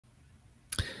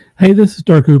Hey, this is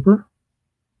Dark Cooper,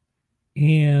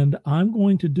 and I'm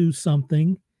going to do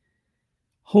something,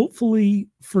 hopefully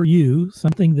for you,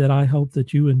 something that I hope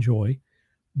that you enjoy,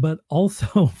 but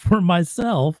also for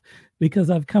myself, because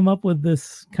I've come up with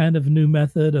this kind of new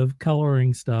method of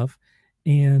coloring stuff,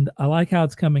 and I like how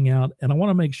it's coming out, and I want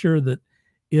to make sure that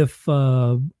if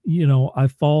I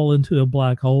fall into a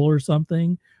black hole or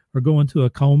something, or go into a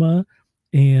coma,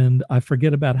 and I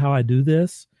forget about how I do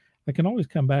this, I can always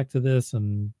come back to this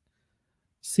and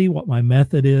see what my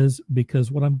method is,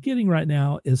 because what I'm getting right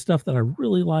now is stuff that I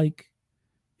really like.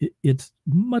 It's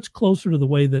much closer to the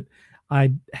way that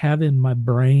I have in my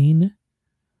brain.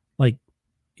 Like,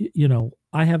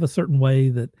 I have a certain way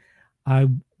that I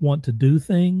want to do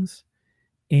things,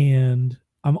 and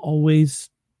I'm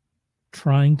always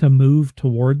trying to move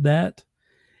toward that.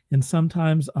 And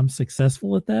sometimes I'm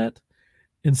successful at that,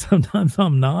 and sometimes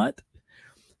I'm not.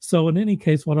 So, in any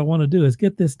case, what I want to do is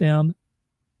get this down,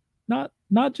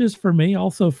 not just for me,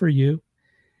 also for you,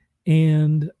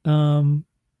 and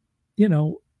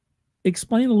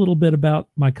explain a little bit about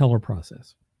my color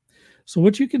process. So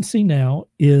what you can see now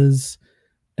is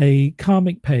a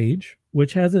comic page,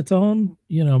 which has its own,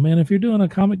 man, if you're doing a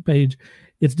comic page,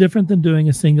 it's different than doing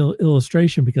a single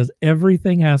illustration because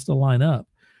everything has to line up.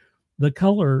 The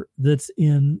color that's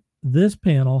in this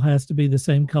panel has to be the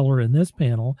same color in this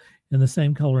panel and the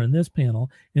same color in this panel,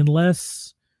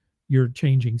 unless you're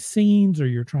changing scenes or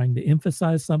you're trying to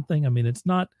emphasize something. I mean, it's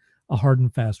not a hard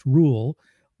and fast rule,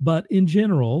 but in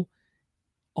general,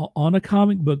 on a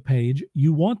comic book page,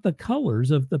 you want the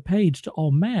colors of the page to all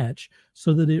match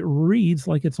so that it reads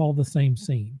like it's all the same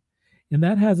scene. And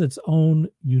that has its own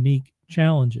unique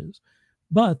challenges.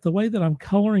 But the way that I'm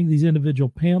coloring these individual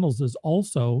panels is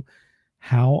also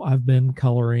how I've been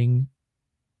coloring,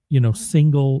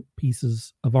 single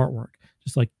pieces of artwork,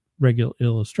 just like regular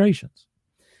illustrations.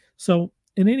 So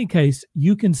in any case,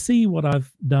 you can see what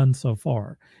I've done so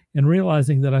far, and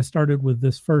realizing that I started with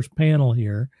this first panel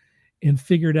here and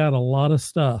figured out a lot of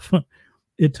stuff.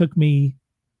 It took me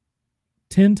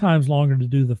 10 times longer to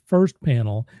do the first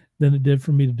panel than it did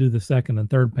for me to do the second and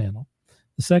third panel.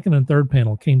 The second and third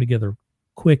panel came together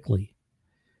quickly.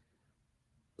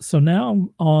 So now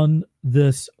I'm on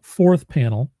this fourth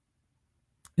panel,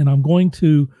 and I'm going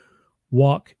to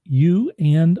walk you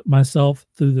and myself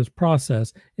through this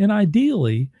process. And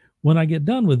ideally, when I get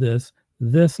done with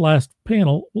this last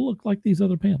panel will look like these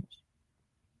other panels.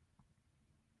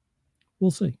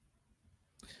 We'll see.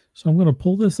 So I'm going to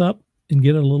pull this up and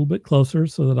get it a little bit closer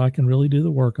so that I can really do the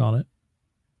work on it.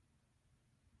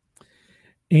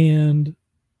 And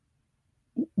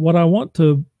what I want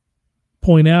to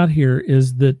point out here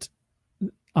is that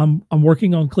I'm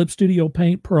working on Clip Studio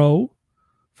Paint Pro.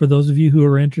 For those of you who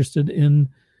are interested in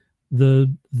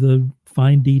the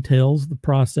fine details, the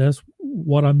process,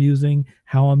 what I'm using,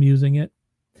 how I'm using it,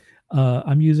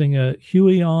 I'm using a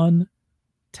Huion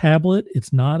tablet.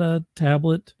 It's not a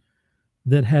tablet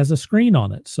that has a screen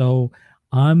on it. So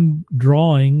I'm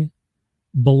drawing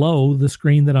below the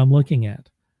screen that I'm looking at.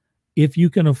 If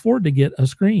you can afford to get a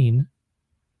screen,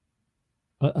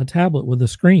 a tablet with a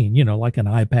screen, like an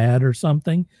iPad or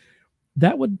something,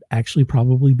 that would actually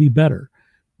probably be better.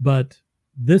 But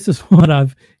this is what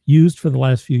I've used for the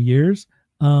last few years.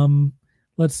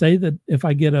 Let's say that if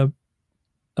I get a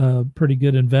pretty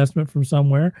good investment from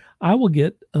somewhere, I will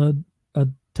get a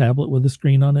tablet with a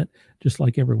screen on it, just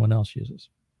like everyone else uses.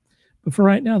 But for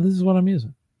right now, this is what I'm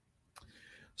using.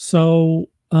 So,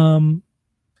 all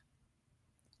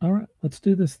right, let's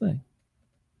do this thing.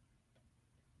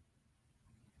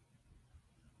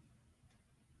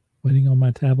 Waiting on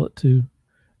my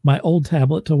old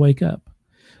tablet to wake up.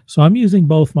 So I'm using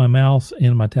both my mouse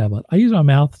and my tablet. I use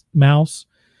my mouse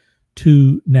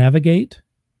to navigate,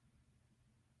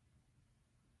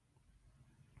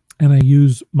 and I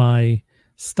use my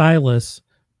stylus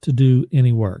to do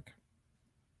any work.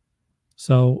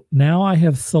 So now I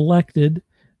have selected,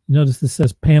 notice this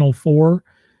says panel 4.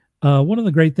 One of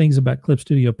the great things about Clip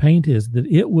Studio Paint is that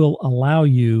it will allow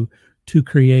you to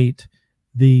create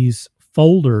these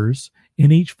folders,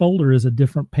 and each folder is a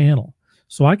different panel.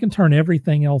 So I can turn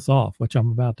everything else off, which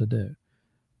I'm about to do,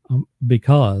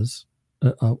 because,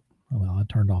 well, I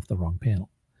turned off the wrong panel.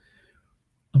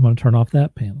 I'm going to turn off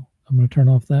that panel. I'm going to turn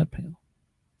off that panel.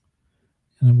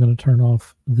 And I'm going to turn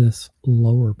off this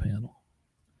lower panel.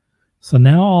 So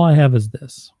now all I have is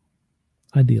this,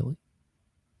 ideally.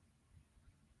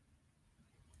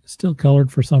 It's still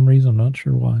colored for some reason. I'm not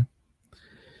sure why.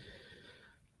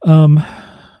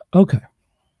 Okay.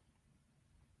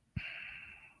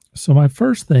 So my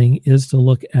first thing is to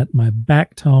look at my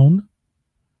back tone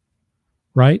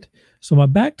right? So my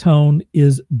back tone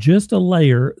is just a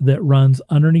layer that runs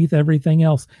underneath everything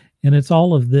else. And it's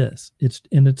all of this. It's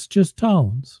just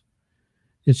tones.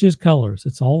 It's just colors.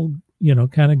 It's all,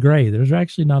 kind of gray. There's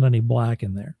actually not any black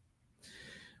in there.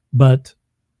 But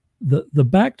the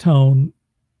back tone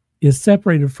is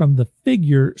separated from the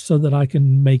figure so that I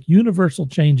can make universal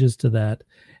changes to that.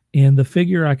 And the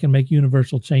figure, I can make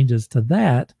universal changes to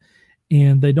that,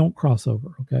 and they don't cross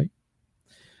over, okay?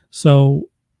 So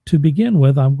to begin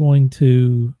with, I'm going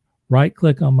to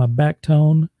right-click on my back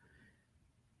tone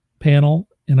panel,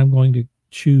 and I'm going to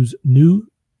choose New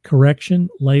Correction,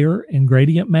 Layer, and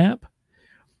Gradient Map.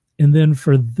 And then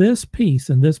for this piece,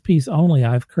 and this piece only,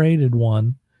 I've created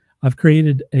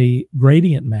a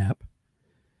gradient map.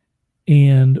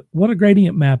 And what a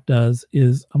gradient map does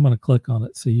is, I'm going to click on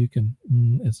it so you can,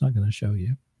 it's not going to show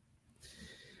you.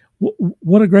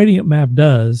 What a gradient map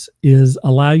does is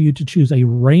allow you to choose a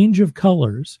range of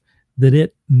colors that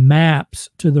it maps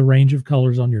to the range of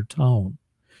colors on your tone.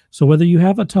 So whether you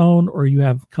have a tone or you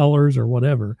have colors or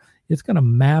whatever, it's going to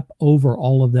map over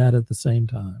all of that at the same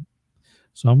time.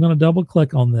 So I'm going to double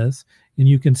click on this, and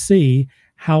you can see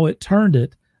how it turned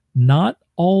it not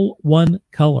all one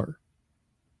color.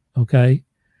 Okay,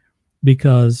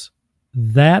 because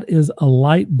that is a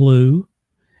light blue,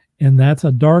 and that's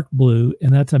a dark blue,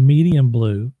 and that's a medium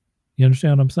blue. You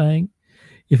understand what I'm saying?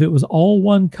 If it was all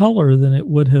one color, then it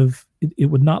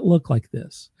would not look like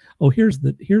this. Oh, here's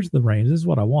the range. This is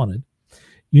what I wanted.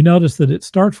 You notice that it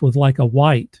starts with like a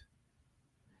white,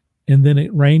 and then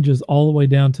it ranges all the way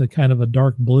down to kind of a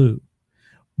dark blue.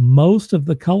 Most of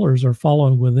the colors are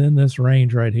following within this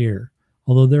range right here,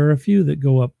 although there are a few that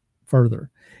go up further.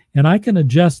 And I can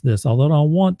adjust this, although I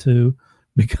don't want to,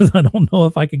 because I don't know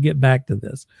if I can get back to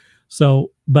this.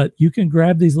 So, but you can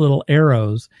grab these little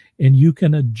arrows and you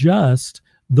can adjust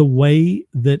the way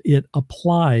that it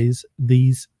applies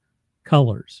these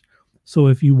colors. So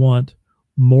if you want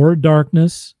more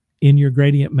darkness in your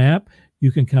gradient map, you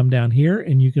can come down here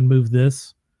and you can move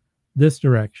this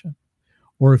direction.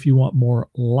 Or if you want more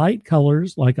light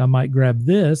colors, like I might grab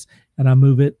this and I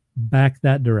move it back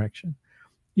that direction.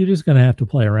 You're just going to have to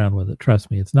play around with it. Trust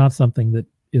me, it's not something that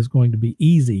is going to be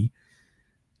easy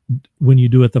when you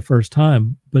do it the first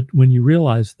time. But when you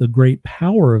realize the great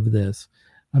power of this,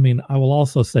 I mean, I will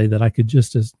also say that I could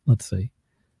just as,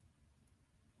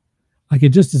 I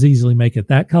could just as easily make it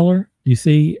that color. Do you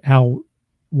see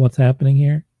what's happening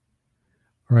here?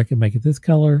 Or I can make it this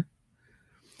color.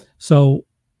 So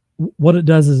what it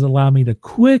does is allow me to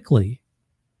quickly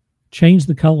change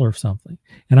the color of something.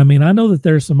 And I mean, I know that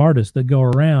there's some artists that go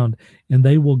around and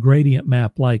they will gradient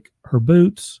map like her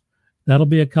boots. That'll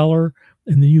be a color.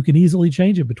 And then you can easily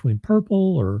change it between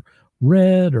purple or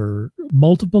red or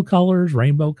multiple colors,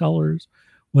 rainbow colors,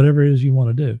 whatever it is you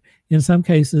want to do. In some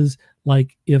cases,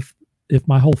 like if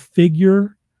my whole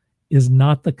figure is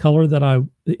not the color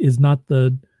is not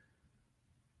the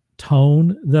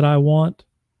tone that I want,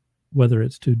 whether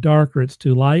it's too dark or it's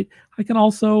too light, I can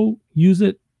also use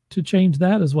it to change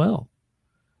that as well.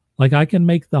 Like I can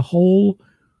make the whole,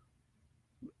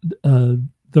 the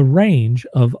range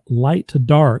of light to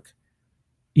dark,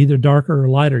 either darker or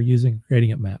lighter using a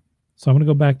gradient map. So I'm going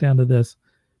to go back down to this,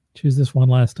 choose this one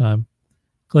last time,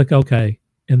 click OK,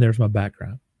 and there's my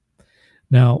background.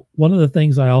 Now, one of the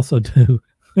things I also do,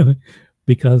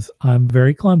 because I'm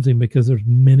very clumsy, because there's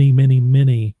many, many,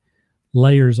 many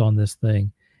layers on this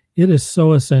thing, it is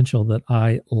so essential that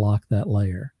I lock that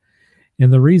layer.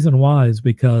 And the reason why is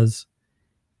because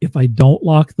if I don't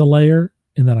lock the layer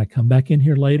and then I come back in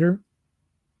here later,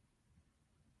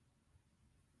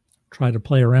 try to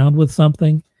play around with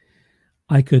something,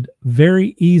 I could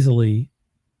very easily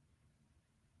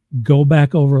go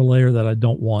back over a layer that I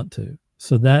don't want to.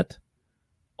 So that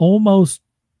almost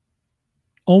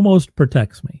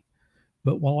protects me.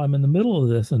 But while I'm in the middle of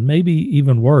this, and maybe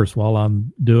even worse while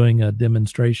I'm doing a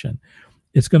demonstration,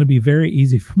 it's going to be very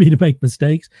easy for me to make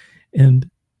mistakes and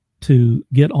to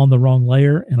get on the wrong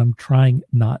layer, and I'm trying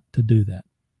not to do that.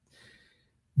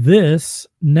 This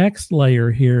next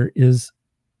layer here is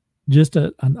just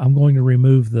I'm going to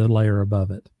remove the layer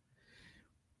above it.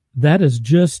 That is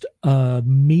just a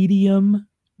medium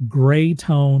gray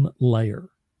tone layer.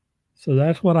 So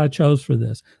that's what I chose for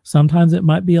this. Sometimes it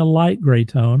might be a light gray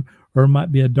tone, or it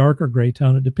might be a darker gray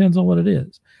tone. It depends on what it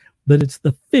is. But it's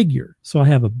the figure. So I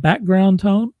have a background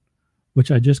tone,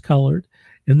 which I just colored.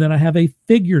 And then I have a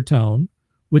figure tone,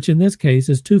 which in this case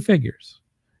is two figures.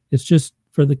 It's just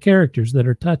for the characters that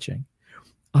are touching.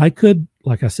 I could,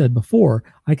 like I said before,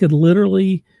 I could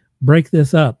literally break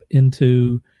this up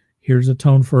into, here's a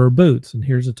tone for her boots, and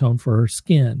here's a tone for her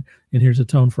skin, and here's a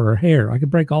tone for her hair. I could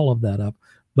break all of that up.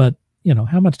 But you know,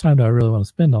 how much time do I really want to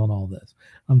spend on all this?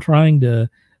 I'm trying to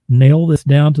nail this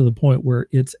down to the point where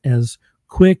it's as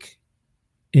quick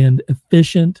and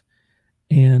efficient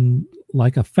and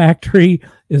like a factory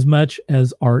as much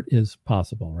as art is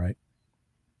possible, right?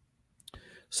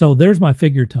 So there's my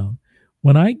figure tone.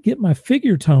 When I get my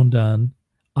figure tone done,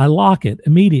 I lock it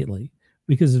immediately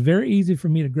because it's very easy for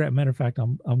me to grab. Matter of fact,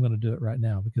 I'm going to do it right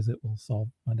now because it will solve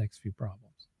my next few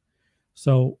problems.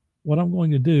 So what I'm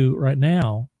going to do right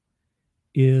now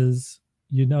is,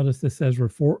 you notice this says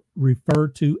refer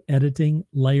to editing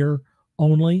layer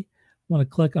only. I want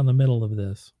to click on the middle of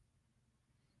this.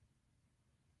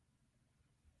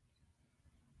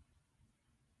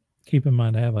 Keep in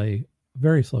mind I have a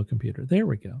very slow computer. There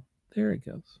we go. There it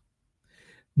goes.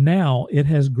 Now it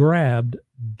has grabbed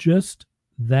just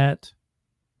that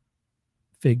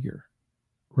figure,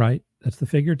 right? That's the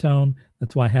figure tone.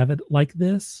 That's why I have it like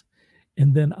this.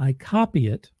 And then I copy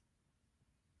it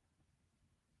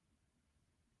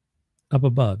up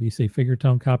above. You see figure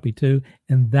tone copy to,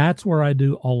 and that's where I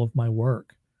do all of my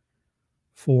work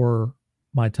for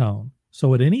my tone.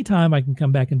 So at any time I can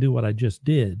come back and do what I just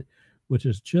did, which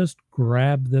is just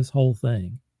grab this whole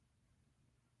thing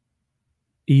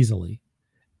easily.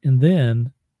 And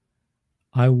then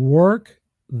I work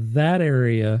that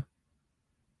area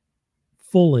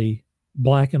fully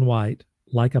black and white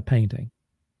like a painting.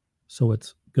 So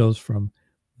it goes from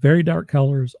very dark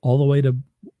colors all the way to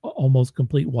almost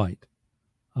complete white.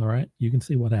 All right, you can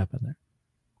see what happened there.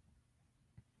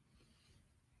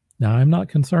 Now, I'm not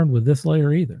concerned with this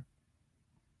layer either.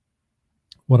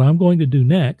 What I'm going to do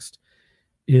next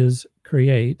is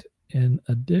create an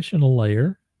additional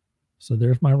layer. So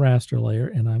there's my raster layer,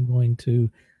 and I'm going to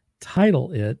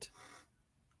title it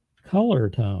color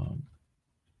tone.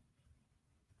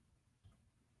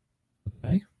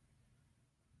 Okay.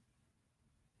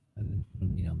 I didn't put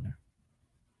any on there.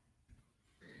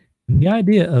 And the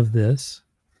idea of this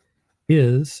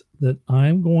is that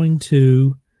I'm going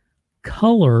to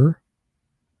color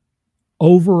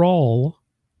overall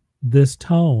this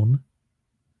tone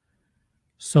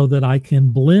so that I can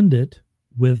blend it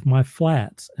with my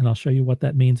flats. And I'll show you what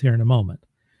that means here in a moment.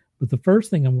 But the first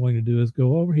thing I'm going to do is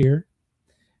go over here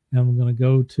and I'm going to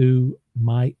go to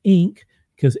my ink,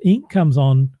 because ink comes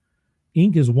on,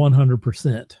 ink is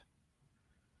 100%.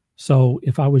 So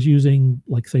if I was using,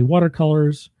 like, say,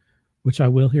 watercolors, which I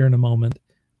will here in a moment,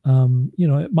 you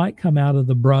know, it might come out of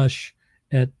the brush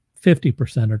at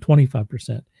 50% or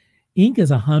 25%. Ink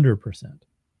is 100%.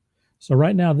 So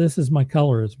right now, this is my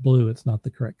color. It's blue. It's not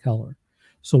the correct color.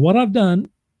 So what I've done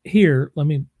here, let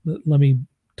me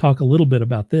talk a little bit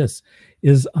about this,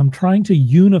 is I'm trying to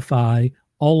unify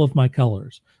all of my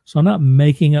colors. So I'm not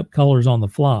making up colors on the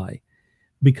fly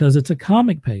because it's a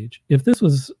comic page. If this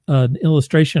was an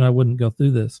illustration, I wouldn't go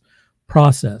through this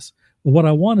process. But what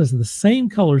I want is the same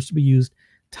colors to be used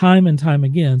time and time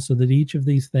again so that each of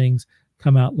these things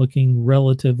come out looking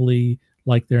relatively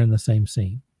like they're in the same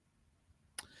scene.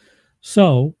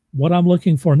 So what I'm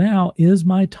looking for now is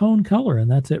my tone color, and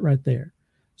that's it right there.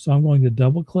 So I'm going to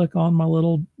double click on my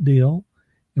little deal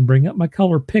and bring up my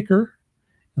color picker,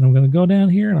 and I'm going to go down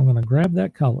here and I'm going to grab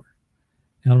that color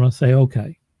and I'm going to say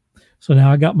okay. So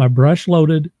now I got my brush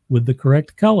loaded with the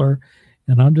correct color,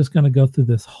 and I'm just going to go through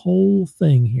this whole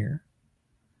thing here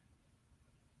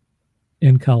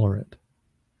and color it.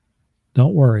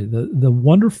 Don't worry. The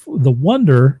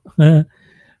wonder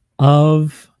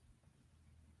of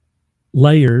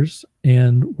layers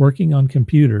and working on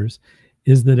computers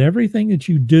is that everything that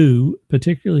you do,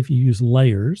 particularly if you use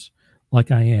layers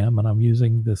like I am, and I'm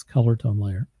using this color tone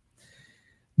layer,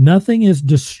 nothing is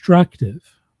destructive.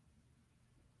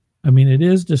 I mean, it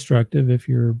is destructive if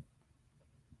you're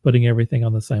putting everything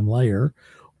on the same layer,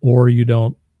 or you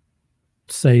don't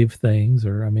save things,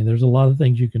 or, I mean, there's a lot of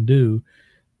things you can do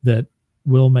that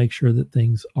will make sure that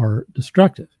things are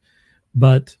destructive.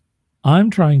 But I'm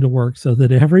trying to work so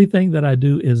that everything that I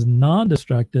do is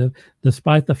non-destructive,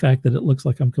 despite the fact that it looks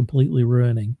like I'm completely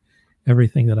ruining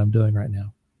everything that I'm doing right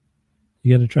now.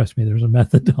 You got to trust me. There's a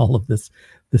method to all of this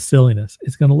silliness.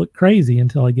 It's going to look crazy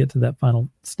until I get to that final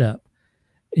step.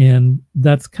 And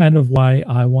that's kind of why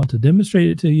I want to demonstrate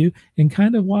it to you, and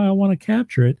kind of why I want to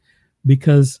capture it,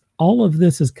 because all of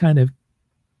this is kind of,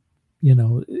 you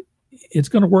know, it's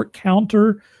going to work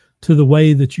counter to the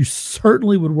way that you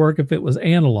certainly would work if it was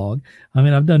analog. I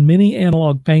mean, I've done many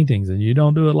analog paintings, and you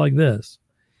don't do it like this.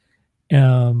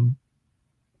 And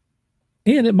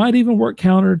it might even work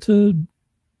counter to,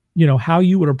 you know, how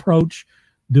you would approach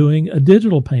doing a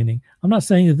digital painting. I'm not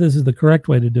saying that this is the correct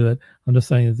way to do it. I'm just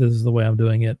saying that this is the way I'm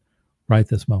doing it right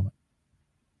this moment.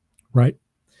 Right?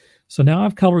 So now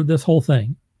I've colored this whole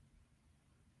thing.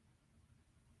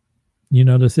 You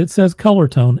notice it says color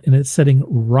tone, and it's sitting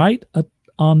right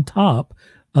on top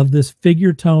of this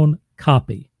figure tone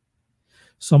copy.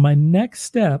 So my next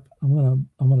step, I'm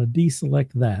gonna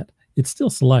deselect that. It's still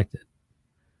selected.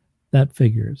 That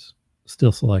figure is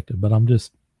still selected, but I'm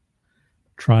just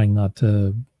trying not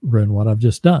to ruin what I've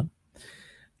just done.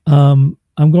 I'm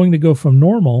going to go from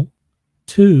normal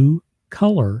to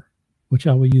color, which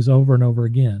I will use over and over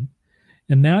again.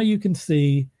 And now you can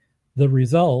see the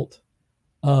result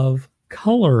of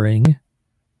coloring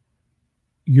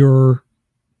your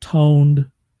toned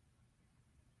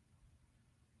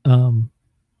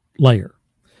layer.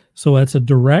 So it's a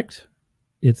direct,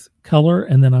 it's color,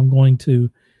 and then I'm going to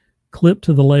clip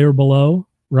to the layer below,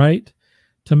 right,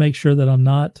 to make sure that I'm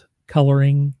not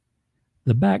coloring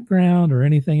the background or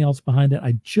anything else behind it.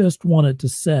 I just want it to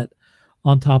set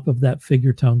on top of that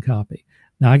figure tone copy.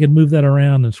 Now I can move that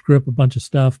around and screw up a bunch of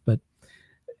stuff, but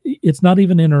it's not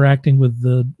even interacting with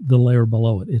the layer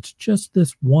below it. It's just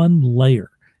this one layer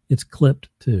it's clipped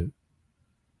to.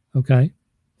 Okay.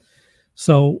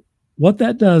 So what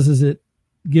that does is it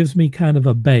gives me kind of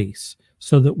a base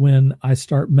so that when I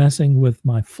start messing with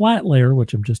my flat layer,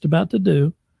 which I'm just about to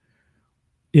do,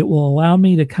 it will allow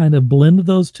me to kind of blend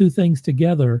those two things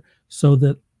together so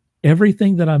that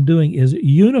everything that I'm doing is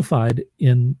unified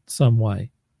in some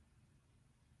way.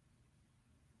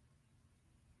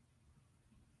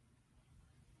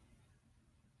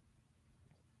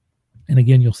 And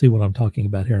again, you'll see what I'm talking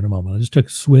about here in a moment. I just took a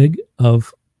swig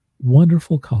of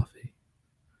wonderful coffee.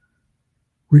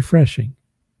 Refreshing.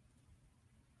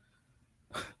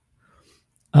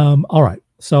 All right.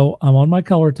 So I'm on my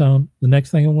color tone. The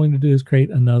next thing I'm going to do is create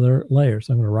another layer.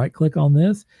 So I'm going to right click on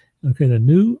this and create a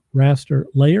new raster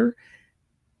layer.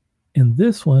 And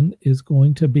this one is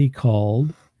going to be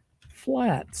called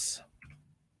flats.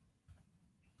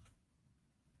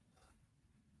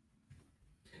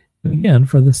 Again,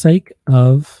 for the sake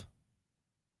of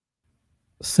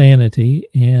sanity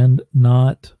and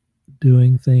not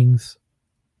doing things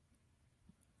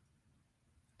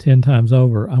 10 times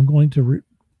over, I'm going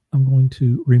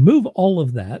to remove all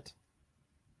of that.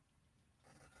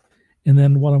 And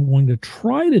then what I'm going to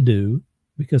try to do,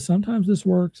 because sometimes this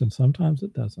works and sometimes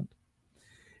it doesn't,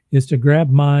 is to grab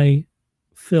my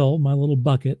fill, my little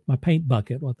bucket, my paint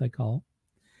bucket, what they call,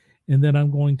 and then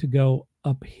I'm going to go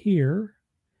up here.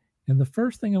 And the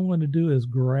first thing I'm going to do is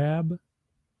grab, I'm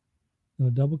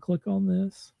going to double click on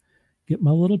this, get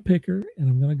my little picker, and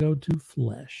I'm going to go to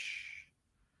flesh.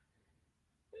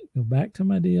 Go back to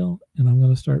my deal, and I'm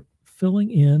going to start filling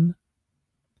in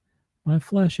my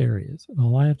flesh areas. And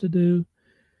all I have to do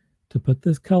to put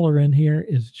this color in here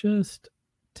is just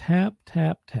tap,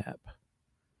 tap, tap.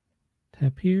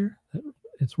 Tap here.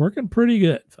 It's working pretty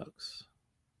good, folks.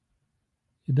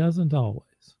 It doesn't always.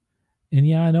 And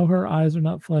yeah, I know her eyes are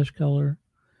not flesh color,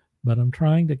 but I'm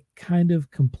trying to kind of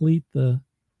complete all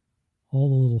the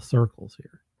little circles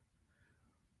here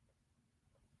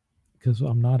because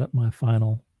I'm not at my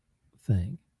final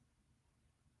thing.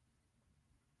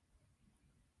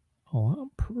 Oh,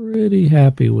 I'm pretty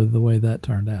happy with the way that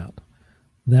turned out.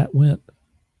 That went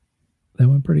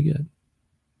pretty good.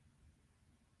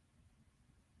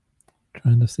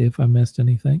 Trying to see if I missed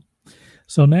anything.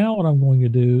 So now what I'm going to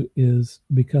do is,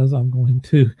 because I'm going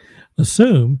to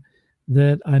assume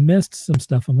that I missed some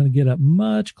stuff, I'm going to get up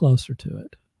much closer to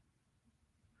it.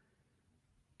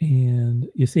 And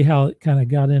you see how it kind of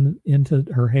got into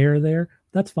her hair there?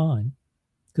 That's fine,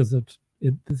 because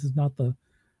this is not the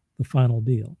final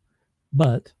deal.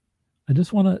 But I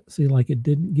just want to see, like, it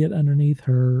didn't get underneath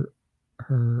her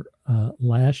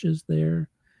lashes there.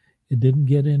 It didn't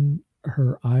get in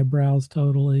her eyebrows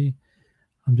totally.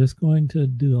 I'm just going to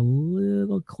do a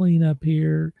little cleanup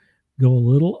here, go a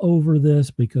little over this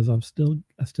because I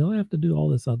still have to do all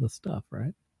this other stuff,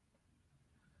 right?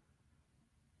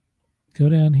 Go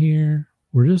down here.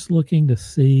 We're just looking to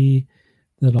see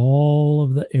that all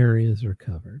of the areas are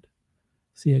covered.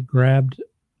 See, it grabbed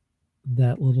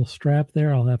that little strap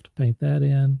there. I'll have to paint that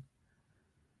in.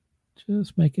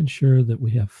 Just making sure that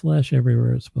we have flesh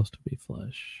everywhere it's supposed to be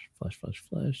flesh. Flesh, flesh,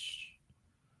 flesh.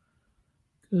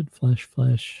 Good flesh,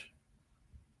 flesh.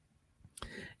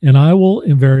 And I will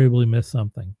invariably miss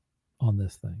something on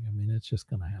this thing. I mean, it's just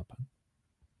going to happen.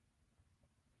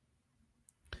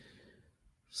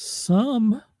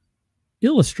 Some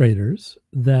illustrators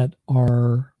that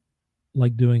are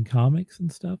like doing comics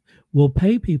and stuff will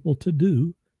pay people to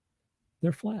do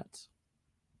their flats,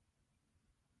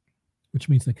 which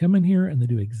means they come in here and they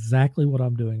do exactly what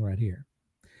I'm doing right here.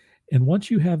 And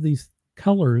once you have these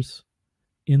colors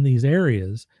in these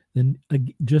areas, then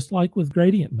just like with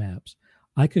gradient maps,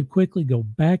 I could quickly go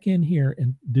back in here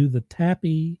and do the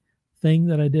tappy thing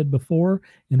that I did before,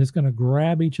 and it's going to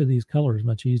grab each of these colors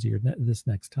much easier this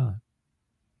next time.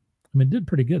 I mean, it did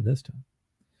pretty good this time.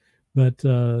 But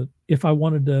if I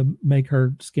wanted to make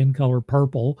her skin color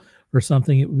purple or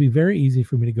something, it would be very easy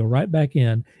for me to go right back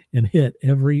in and hit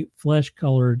every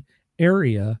flesh-colored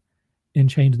area and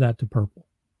change that to purple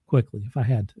quickly if I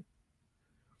had to.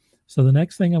 So the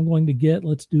next thing I'm going to get,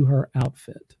 let's do her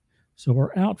outfit. So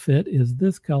her outfit is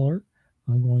this color.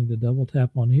 I'm going to double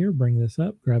tap on here, bring this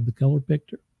up, grab the color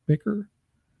picker,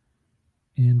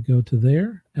 and go to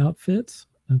there, outfits.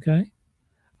 Okay,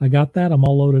 I got that. I'm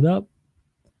all loaded up.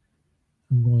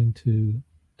 I'm going to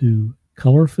do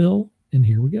color fill, and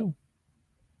here we go.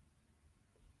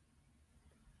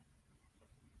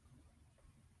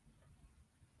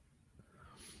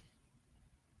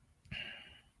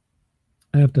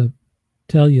 I have to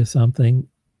tell you something.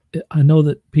 I know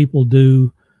that people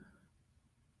do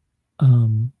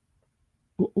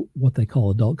what they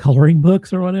call adult coloring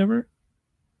books or whatever.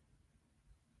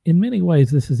 In many ways,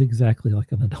 this is exactly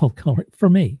like an adult coloring for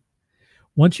me.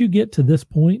 Once you get to this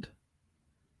point,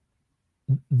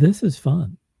 this is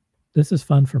fun. This is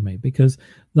fun for me because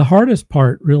the hardest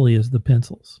part really is the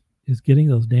pencils, is getting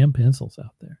those damn pencils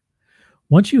out there.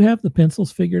 Once you have the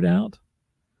pencils figured out,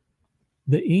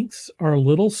 the inks are a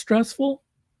little stressful,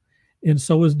 and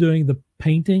so is doing the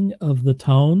painting of the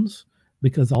tones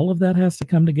because all of that has to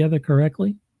come together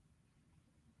correctly,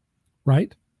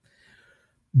 right?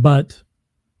 But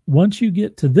once you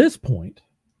get to this point,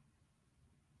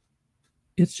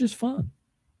 it's just fun.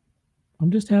 I'm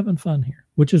just having fun here,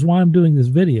 which is why I'm doing this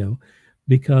video,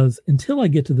 because until I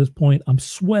get to this point, I'm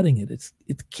sweating it. It's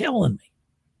killing me.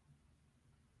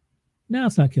 Now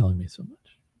it's not killing me so much.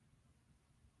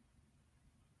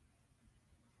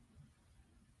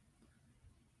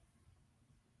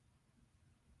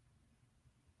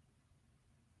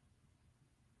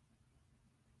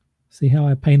 See how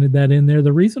I painted that in there?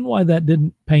 The reason why that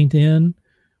didn't paint in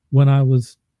when I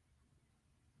was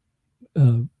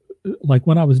like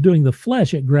when I was doing the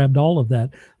flesh, it grabbed all of that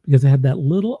because it had that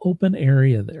little open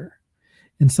area there.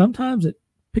 And sometimes it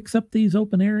picks up these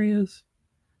open areas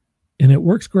and it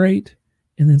works great.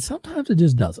 And then sometimes it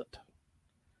just doesn't.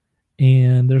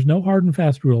 And there's no hard and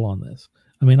fast rule on this.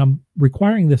 I mean, I'm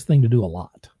requiring this thing to do a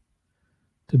lot,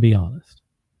 to be honest.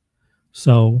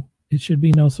 So it should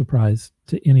be no surprise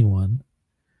to anyone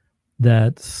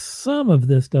that some of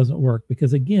this doesn't work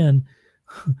because, again,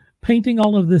 painting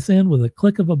all of this in with a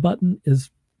click of a button is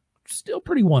still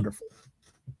pretty wonderful.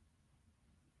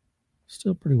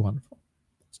 Still pretty wonderful.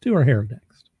 Let's do our hair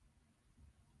next.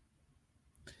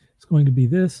 It's going to be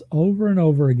this over and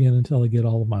over again until I get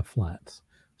all of my flats.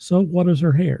 So what is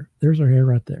her hair? There's her hair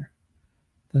right there.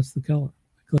 That's the color.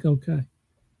 I click OK.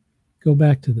 Go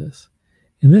back to this.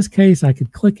 In this case, I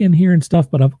could click in here and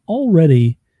stuff, but I've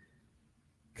already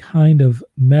kind of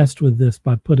messed with this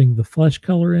by putting the flesh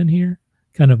color in here,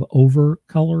 kind of over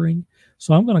coloring.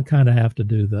 So I'm going to kind of have to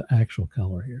do the actual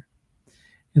color here.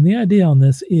 And the idea on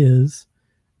this is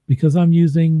because I'm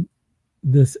using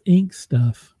this ink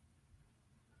stuff,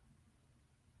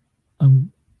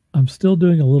 I'm still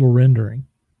doing a little rendering.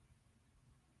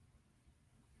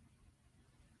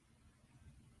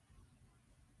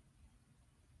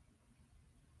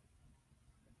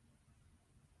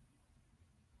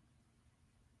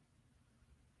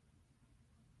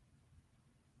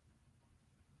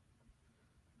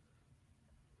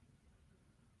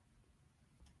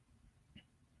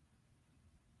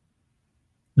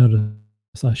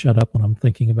 Notice I shut up when I'm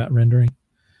thinking about rendering.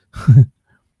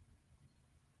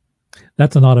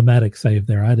 That's an automatic save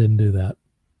there. I didn't do that.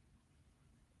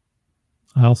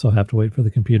 I also have to wait for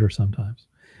the computer sometimes.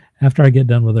 After I get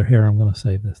done with her hair, I'm going to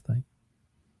save this thing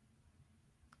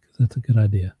because that's a good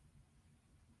idea.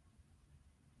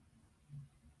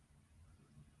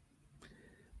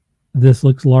 This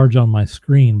looks large on my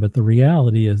screen, but the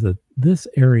reality is that this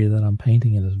area that I'm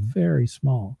painting in is very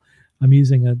small. I'm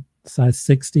using a size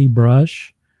 60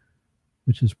 brush,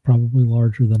 which is probably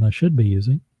larger than I should be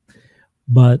using.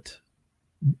 But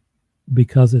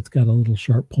because it's got a little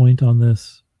sharp point on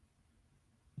this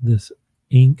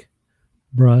ink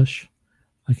brush,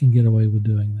 I can get away with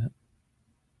doing that.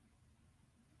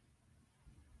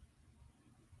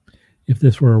 If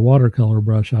this were a watercolor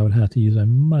brush, I would have to use a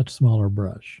much smaller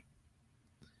brush.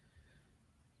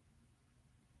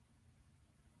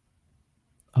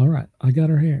 All right, I got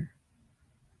her hair.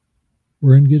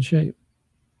 We're in good shape.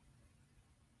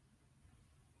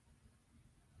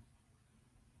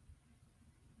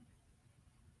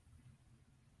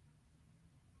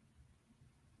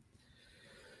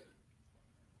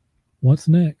 What's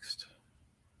next?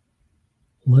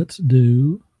 Let's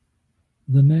do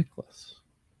the necklace.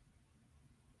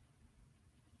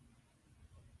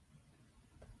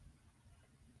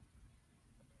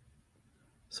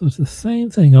 So it's the same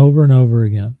thing over and over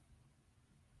again.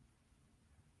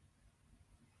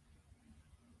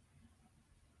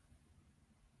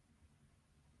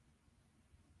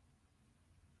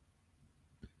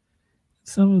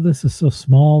 Some of this is so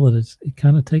small that it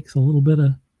kind of takes a little bit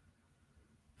of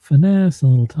finesse, a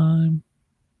little time.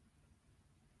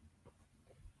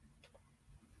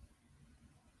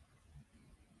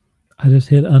 I just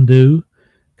hit undo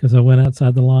because I went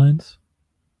outside the lines.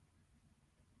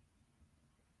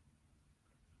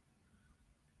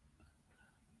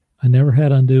 I never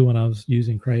had undo when I was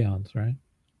using crayons, right?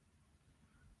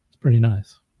 It's pretty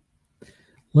nice.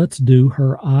 Let's do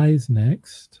her eyes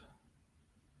next.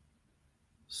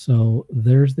 So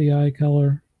there's the eye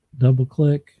color. Double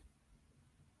click.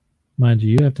 Mind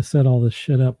you, you have to set all this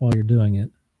shit up while you're doing it.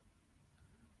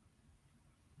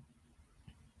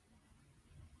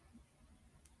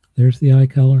 There's the eye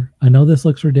color. I know this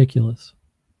looks ridiculous.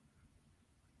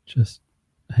 Just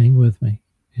hang with me.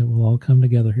 It will all come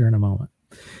together here in a moment.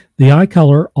 The eye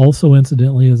color also,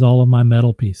 incidentally, is all of my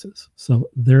metal pieces. So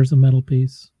there's a metal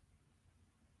piece.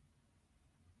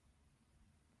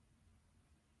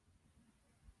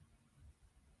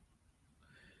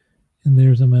 And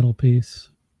there's a metal piece.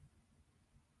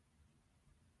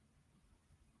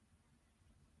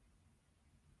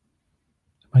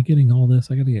 Am I getting all this?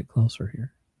 I got to get closer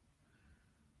here.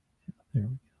 There we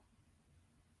go.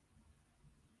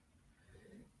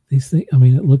 These things, I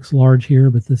mean, it looks large here,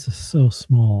 but this is so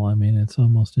small. I mean, it's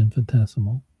almost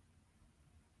infinitesimal.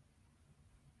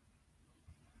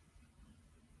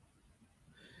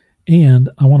 And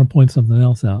I want to point something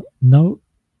else out. Note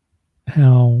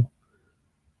how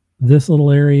this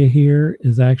little area here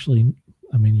is actually,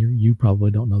 I mean, you probably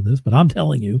don't know this, but I'm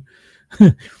telling you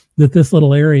that this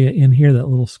little area in here, that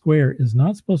little square, is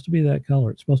not supposed to be that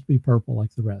color. It's supposed to be purple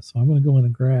like the rest. So I'm going to go in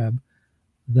and grab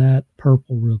that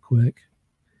purple real quick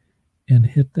and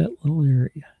hit that little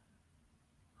area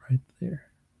right there.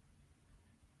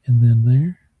 And then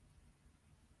there.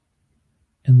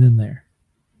 And then there.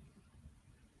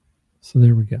 So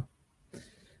there we go.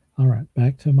 All right,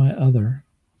 back to my other.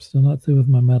 I'm still not through with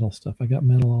my metal stuff. I got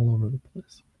metal all over the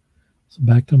place. So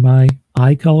back to my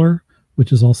eye color,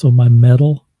 which is also my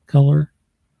metal color.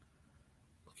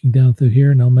 Looking down through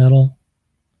here, no metal.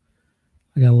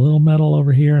 I got a little metal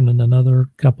over here and then another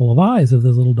couple of eyes of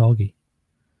this little doggy.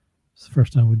 It's the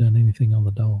first time we've done anything on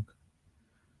the dog.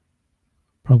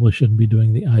 Probably shouldn't be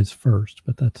doing the eyes first,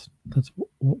 but that's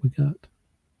what we got.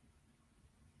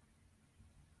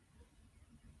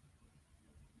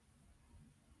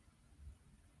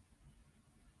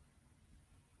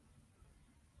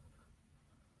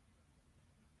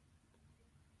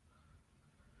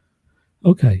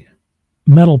 Okay,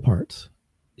 metal parts.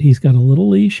 He's got a little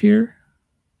leash here.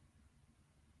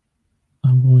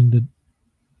 I'm going to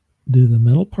do the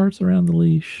metal parts around the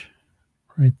leash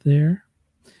right there.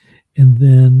 And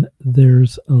then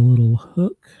there's a little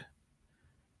hook,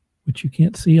 which you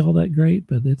can't see all that great,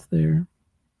 but it's there.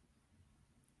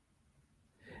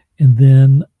 And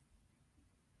then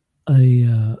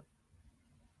a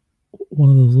one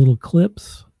of those little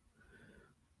clips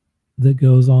that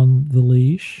goes on the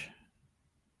leash.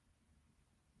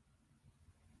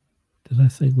 Did I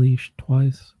say leash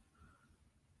twice?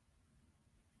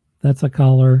 That's a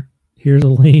collar. Here's a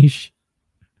leash.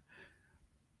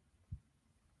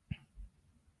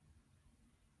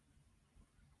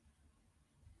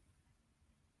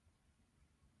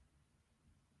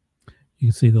 You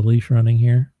can see the leash running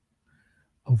here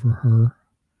over her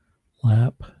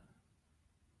lap.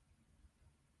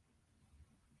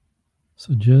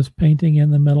 So just painting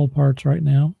in the metal parts right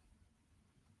now.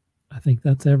 I think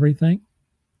that's everything.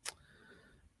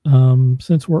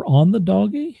 Since we're on the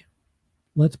doggy,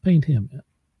 let's paint him in.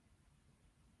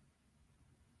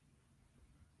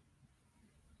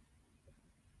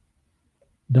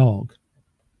 Dog.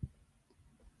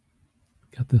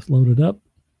 Got this loaded up.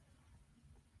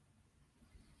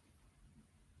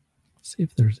 Let's see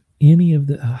if there's any of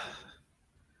the...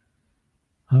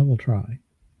 I will try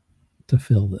to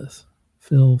fill this.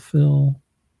 Fill.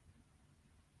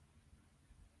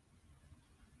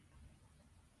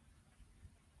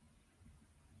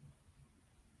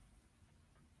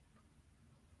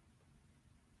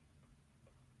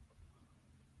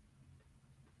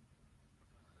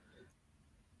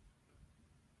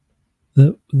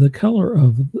 The color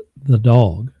of the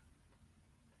dog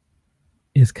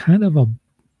is kind of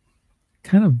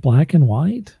black and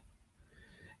white,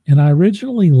 and I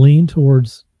originally leaned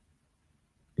towards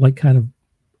like kind of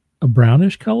a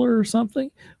brownish color or something,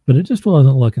 but it just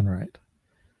wasn't looking right.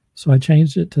 So I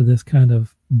changed it to this kind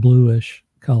of bluish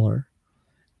color,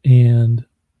 and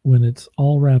when it's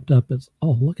all wrapped up, it's,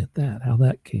 oh, look at that, how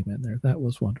that came in there. That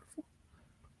was wonderful.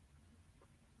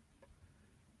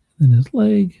 Then his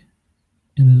leg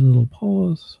and his little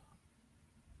paws.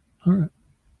 All right.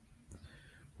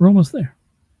 We're almost there.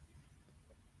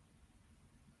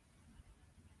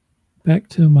 Back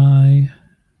to my,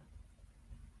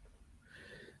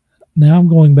 now I'm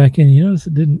going back in. You notice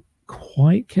it didn't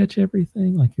quite catch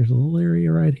everything. Like there's a little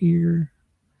area right here,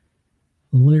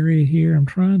 a little area here. I'm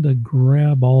trying to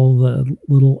grab all the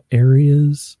little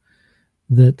areas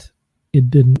that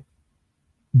it didn't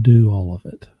do all of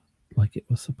it like it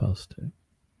was supposed to.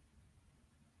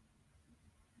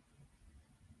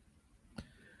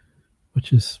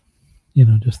 Which is, you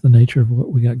know, just the nature of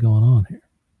what we got going on here.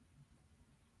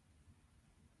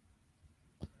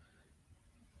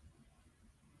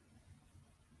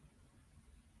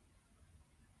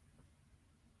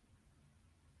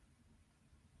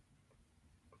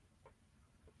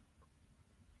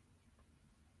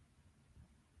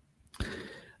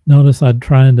 Notice I'm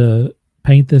trying to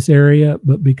paint this area,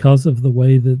 but because of the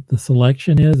way that the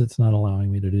selection is, it's not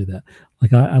allowing me to do that.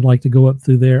 Like I'd like to go up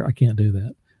through there. I can't do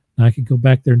that. Now I could go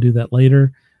back there and do that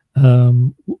later.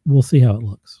 We'll see how it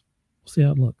looks. We'll see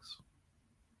how it looks.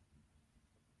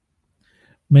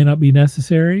 May not be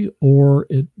necessary, or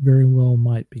it very well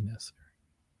might be necessary.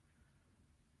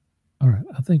 All right,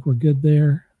 I think we're good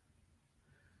there.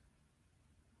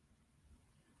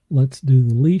 Let's do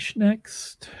the leash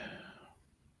next.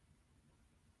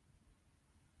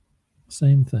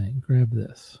 Same thing, grab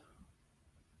this.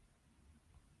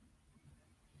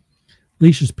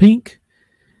 Leash is pink.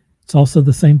 It's also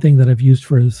the same thing that I've used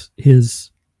for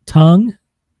his tongue.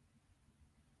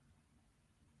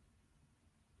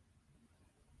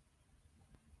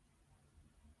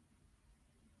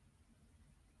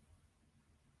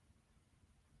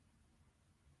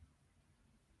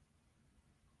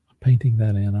 Painting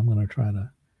that in, I'm going to try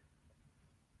to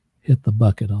hit the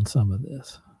bucket on some of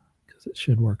this because it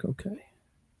should work okay.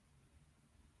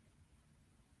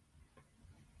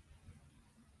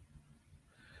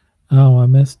 Oh, I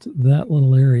missed that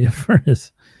little area for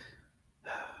his.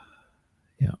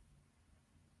 Yeah.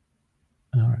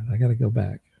 All right, I got to go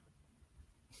back.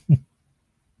 Do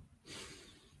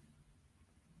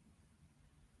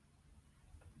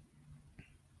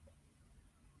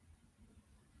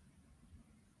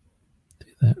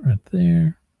that right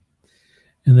there.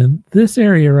 And then this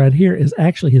area right here is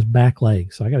actually his back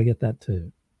leg. So I got to get that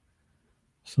too.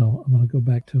 So I'm going to go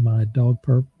back to my dog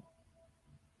purple.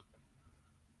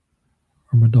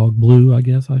 Or my dog blue, I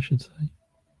guess I should say.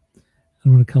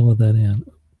 I'm going to color that in.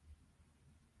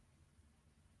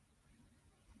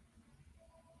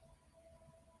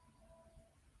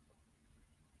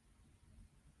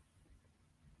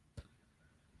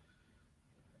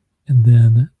 And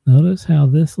then notice how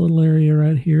this little area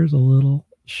right here is a little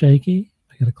shaky.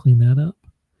 I got to clean that up.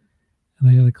 And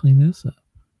I got to clean this up.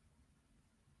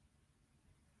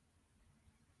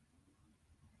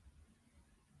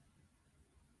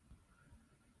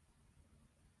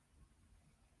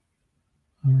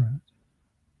 All right.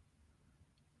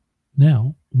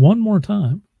 Now, one more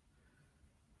time,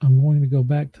 I'm going to go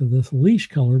back to this leash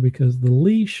color because the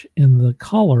leash and the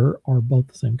collar are both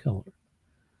the same color.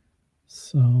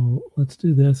 So let's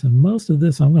do this. And most of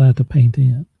this I'm going to have to paint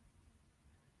in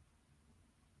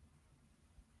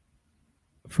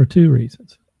for two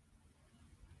reasons.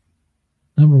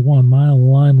 Number one, my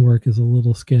line work is a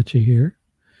little sketchy here.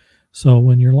 So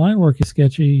when your line work is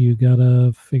sketchy, you got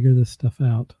to figure this stuff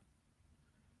out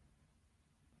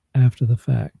after the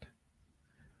fact.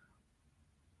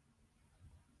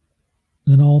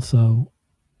 And also,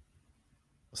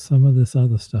 some of this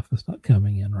other stuff is not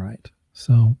coming in right.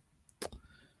 So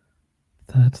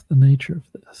that's the nature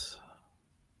of this.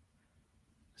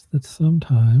 Is that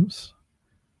sometimes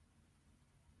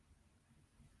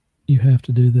you have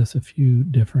to do this a few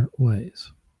different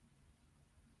ways.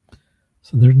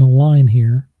 So there's no line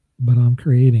here, but I'm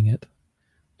creating it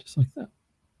just like that.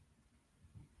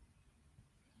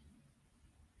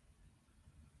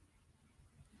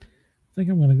 I think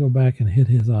I'm going to go back and hit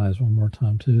his eyes one more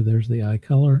time too. There's the eye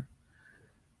color.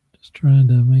 Just trying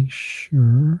to make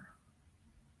sure.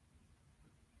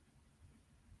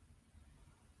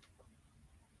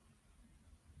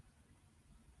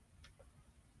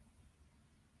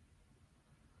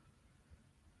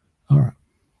 All right.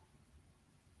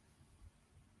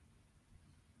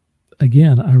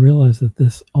 Again, I realize that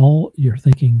this all, you're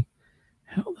thinking,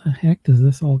 how the heck does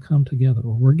this all come together?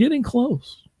 Well, we're getting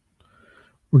close.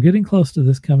 We're getting close to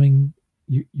this coming.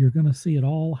 You're going to see it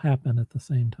all happen at the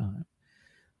same time.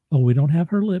 Oh, we don't have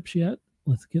her lips yet.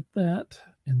 Let's get that.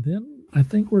 And then I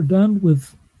think we're done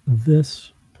with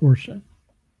this portion.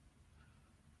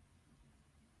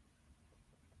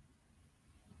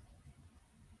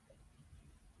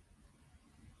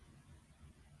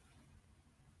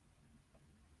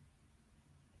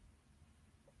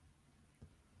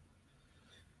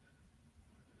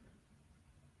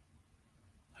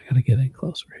 I got to get in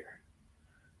closer here.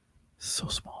 It's so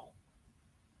small.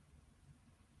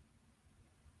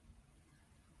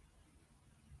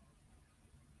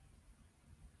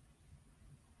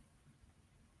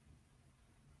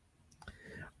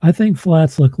 I think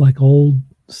flats look like old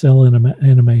cell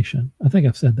animation. I think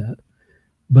I've said that.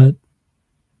 But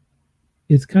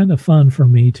it's kind of fun for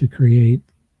me to create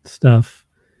stuff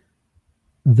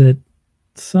that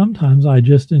sometimes I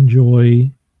just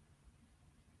enjoy,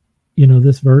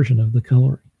 this version of the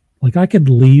coloring. Like I could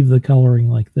leave the coloring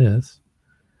like this.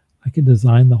 I could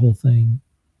design the whole thing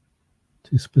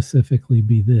to specifically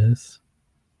be this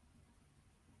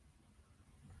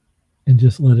and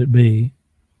just let it be.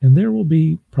 And there will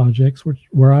be projects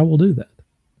where I will do that.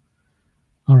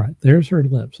 All right, there's her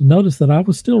lips. Notice that I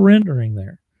was still rendering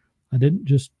there. I didn't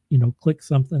just, click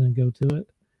something and go to it.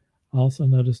 I also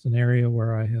noticed an area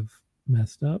where I have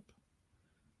messed up.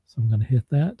 So I'm going to hit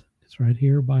that. It's right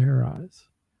here by her eyes.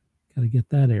 Got to get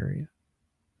that area.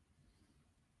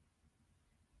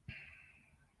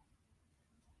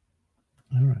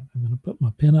 All right, I'm going to put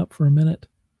my pen up for a minute.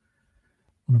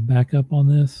 I'm going to back up on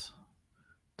this,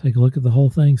 take a look at the whole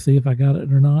thing, see if I got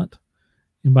it or not.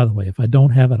 And by the way, if I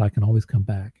don't have it, I can always come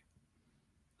back.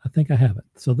 I think I have it.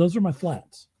 So those are my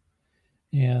flats.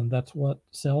 And that's what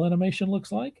cell animation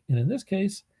looks like. And in this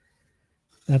case,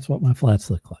 that's what my flats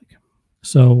look like.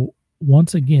 So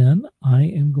once again, I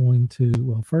am going to,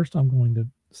 well, first I'm going to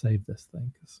save this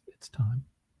thing because it's time.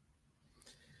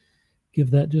 Give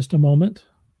that just a moment.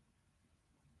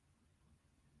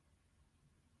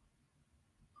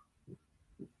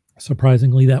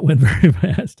 Surprisingly, that went very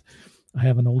fast. I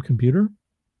have an old computer.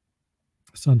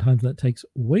 Sometimes that takes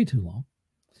way too long.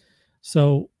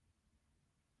 So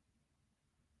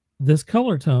this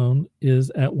color tone is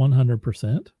at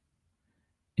 100%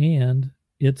 and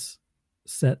it's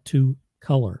set to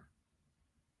color.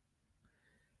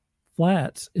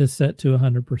 Flats is set to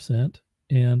 100%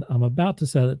 and I'm about to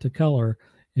set it to color,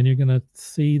 and you're going to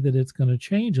see that it's going to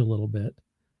change a little bit.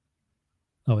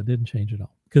 Oh, it didn't change at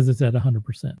all because it's at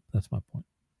 100%. That's my point.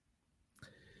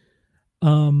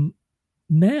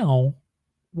 Now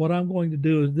what I'm going to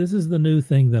do is, this is the new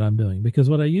thing that I'm doing, because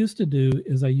what I used to do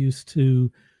is I used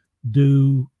to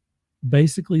do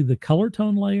basically the color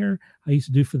tone layer I used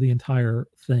to do for the entire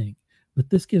thing. But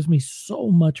this gives me so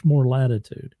much more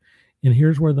latitude. And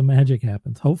here's where the magic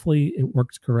happens. Hopefully it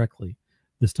works correctly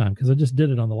this time, because I just did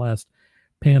it on the last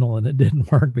panel and it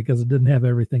didn't work because it didn't have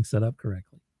everything set up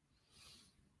correctly.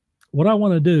 What I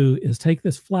want to do is take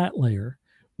this flat layer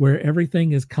where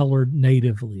everything is colored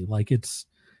natively, like it's,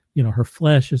 her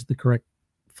flesh is the correct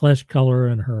flesh color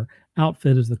and her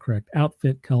outfit is the correct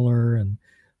outfit color and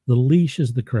the leash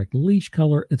is the correct leash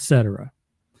color, etc.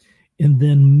 And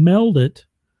then meld it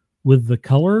with the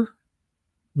color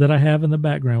that I have in the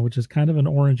background, which is kind of an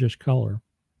orangish color,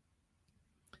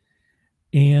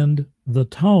 and the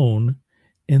tone,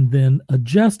 and then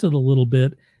adjust it a little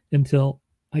bit until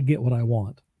I get what I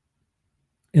want.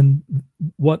 And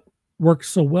what works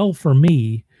so well for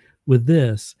me with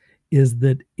this is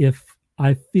that if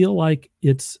I feel like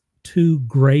it's too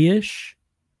grayish,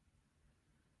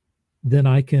 then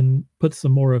I can put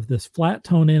some more of this flat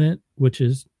tone in it, which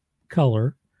is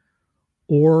color.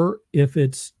 Or if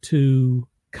it's too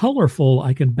colorful,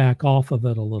 I can back off of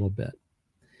it a little bit.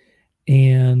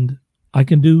 And I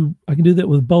can do that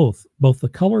with both the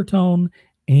color tone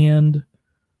and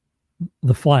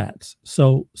the flats.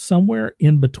 So somewhere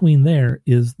in between there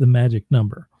is the magic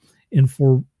number. And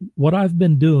for what I've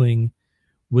been doing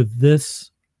with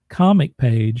this comic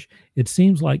page, it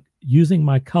seems like using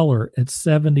my color at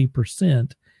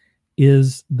 70%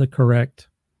 is the correct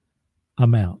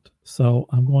amount. So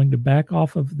I'm going to back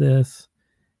off of this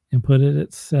and put it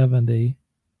at 70.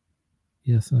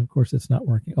 Yes, and of course it's not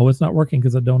working. Oh, it's not working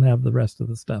because I don't have the rest of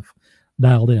the stuff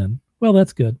dialed in. Well,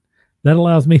 that's good. That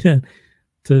allows me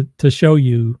to show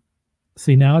you.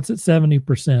 See, now it's at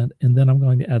 70%, and then I'm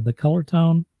going to add the color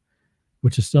tone,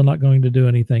 which is still not going to do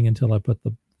anything until I put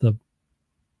the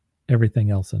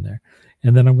everything else in there.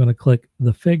 And then I'm going to click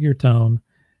the figure tone,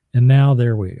 and now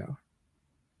there we go.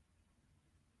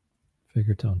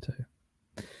 Figure tone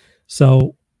 2.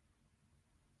 So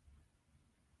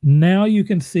now you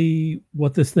can see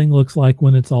what this thing looks like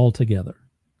when it's all together.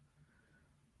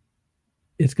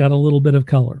 It's got a little bit of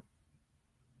color.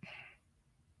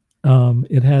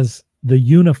 It has the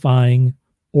unifying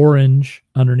orange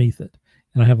underneath it.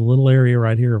 And I have a little area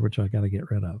right here, which I got to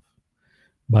get rid of,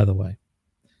 by the way,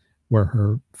 where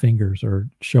her fingers are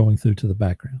showing through to the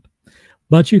background.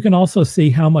 But you can also see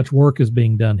how much work is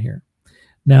being done here.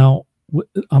 Now,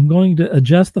 I'm going to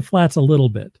adjust the flats a little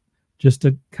bit just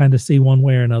to kind of see one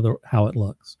way or another how it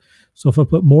looks. So if I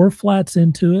put more flats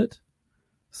into it,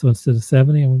 so instead of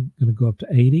 70, I'm going to go up to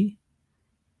 80,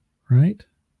 right?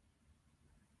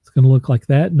 It's going to look like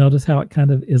that. Notice how it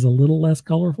kind of is a little less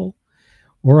colorful.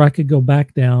 Or I could go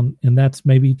back down, and that's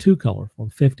maybe too colorful.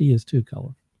 50 is too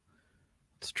colorful.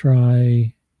 Let's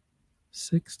try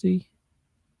 60.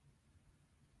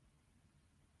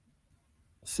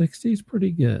 60 is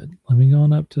pretty good. Let me go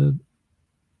on up to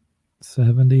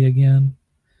 70 again.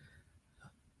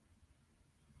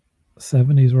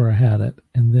 70 is where I had it,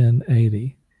 and then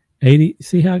 80. 80,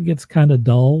 see how it gets kind of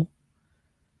dull?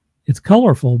 It's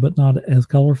colorful, but not as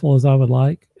colorful as I would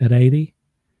like at 80.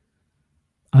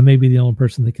 I may be the only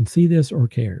person that can see this or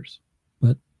cares,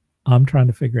 but I'm trying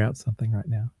to figure out something right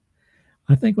now.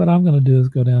 I think what I'm going to do is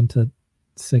go down to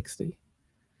 60.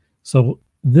 So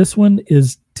this one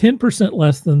is 10%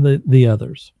 less than the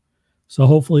others. So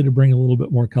hopefully to bring a little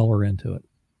bit more color into it.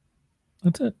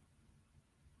 That's it.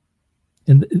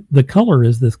 And the color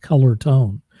is this color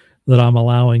tone that I'm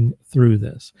allowing through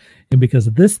this. And because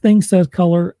this thing says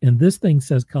color and this thing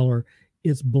says color,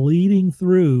 it's bleeding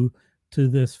through to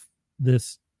this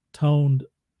toned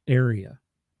area,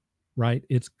 right?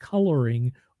 It's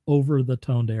coloring over the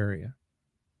toned area.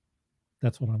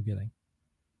 That's what I'm getting.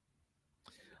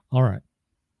 All right.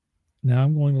 Now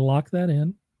I'm going to lock that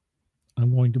in.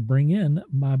 I'm going to bring in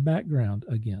my background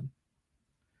again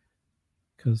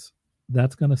because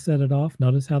that's going to set it off.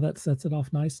 Notice how that sets it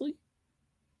off nicely.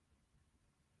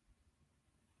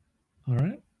 All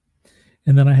right.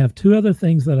 And then I have two other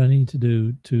things that I need to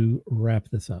do to wrap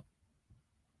this up.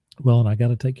 Well, and I got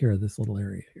to take care of this little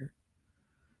area here.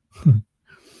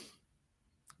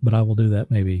 But I will do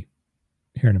that maybe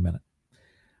here in a minute.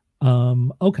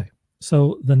 Okay.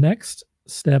 So the next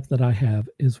step that I have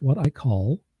is what I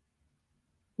call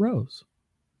rows.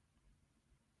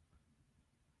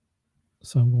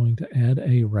 So I'm going to add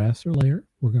a raster layer.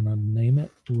 We're going to name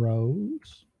it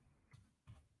rows.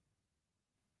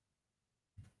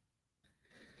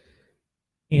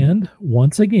 And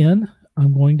once again,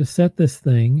 I'm going to set this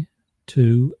thing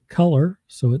to color,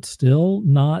 so it's still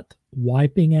not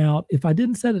wiping out. If I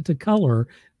didn't set it to color,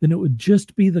 then it would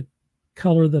just be the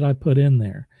color that I put in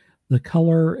there, the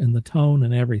color and the tone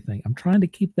and everything. I'm trying to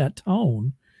keep that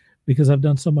tone because I've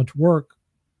done so much work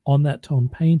on that tone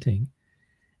painting.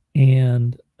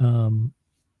 And,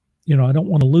 you know, I don't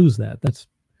want to lose that. That's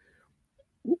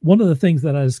one of the things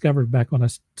that I discovered back when I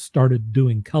started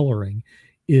doing coloring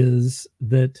is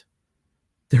that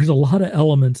there's a lot of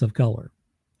elements of color,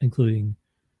 including,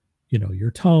 you know,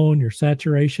 your tone, your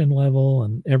saturation level,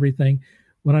 and everything.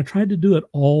 When I tried to do it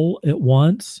all at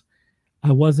once,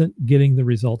 I wasn't getting the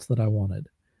results that I wanted.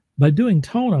 By doing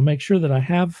tone, I make sure that I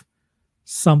have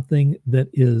something that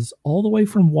is all the way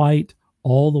from white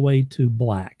all the way to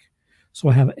black. So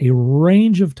I have a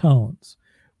range of tones.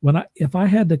 If I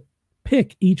had to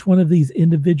pick each one of these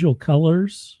individual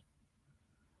colors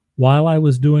while I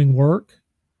was doing work,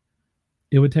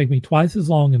 it would take me twice as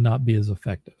long and not be as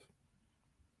effective.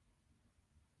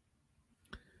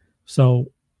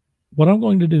 So what I'm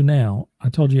going to do now, I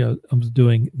told you I was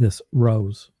doing this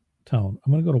rose tone.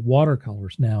 I'm going to go to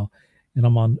watercolors now, and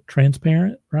I'm on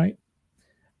transparent, right?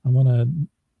 I'm going to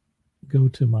go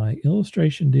to my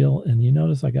illustration deal, and you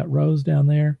notice I got rose down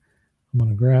there. I'm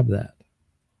going to grab that.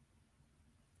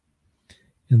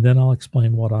 And then I'll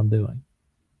explain what I'm doing.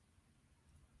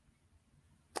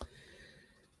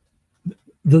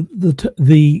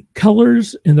 The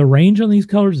colors and the range on these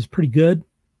colors is pretty good.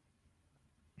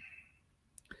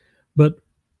 But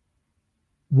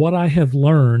what I have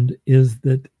learned is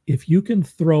that if you can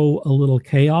throw a little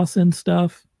chaos in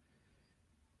stuff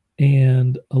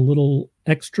and a little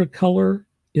extra color,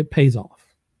 it pays off.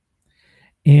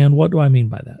 And what do I mean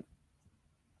by that?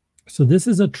 So this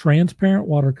is a transparent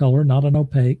watercolor, not an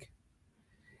opaque,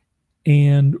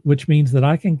 and which means that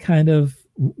I can kind of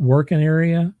work an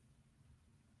area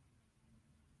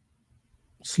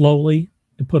slowly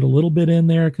and put a little bit in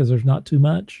there because there's not too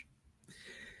much.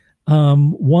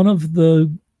 One of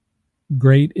the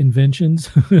great inventions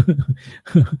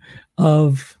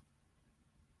of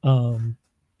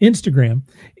Instagram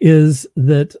is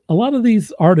that a lot of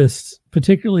these artists,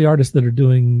 particularly artists that are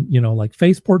doing, you know, like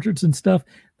face portraits and stuff,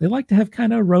 they like to have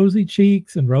kind of rosy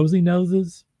cheeks and rosy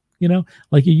noses, you know,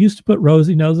 like you used to put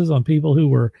rosy noses on people who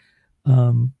were,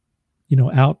 you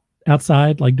know,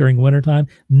 outside, like during wintertime.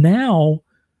 Now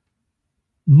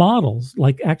models,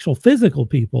 like actual physical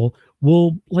people,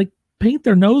 will like paint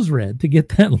their nose red to get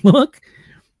that look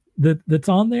that's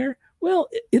on there. Well,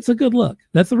 it's a good look.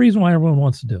 That's the reason why everyone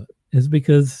wants to do it, is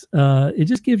because it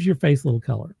just gives your face a little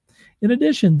color. In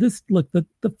addition, this look, the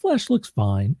flesh looks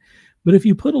fine, but if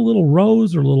you put a little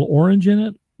rose or a little orange in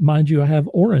it, mind you, I have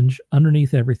orange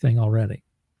underneath everything already.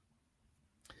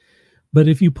 But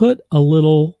if you put a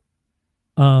little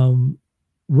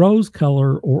rose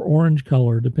color or orange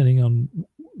color, depending on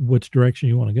which direction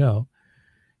you want to go,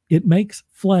 it makes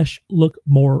flesh look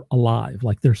more alive,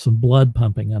 like there's some blood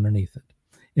pumping underneath it.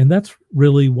 And that's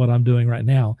really what I'm doing right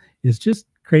now, is just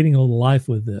creating a little life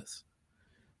with this.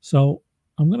 So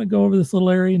I'm going to go over this little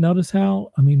area. Notice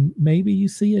how, I mean, maybe you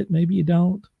see it, maybe you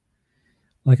don't.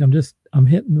 Like I'm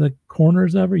hitting the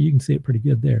corners of her. You can see it pretty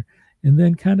good there. And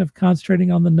then kind of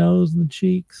concentrating on the nose and the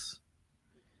cheeks.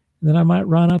 And then I might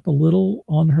run up a little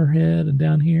on her head and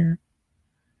down here.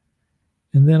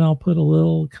 And then I'll put a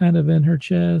little kind of in her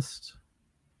chest.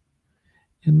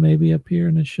 And maybe up here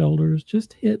in his shoulders.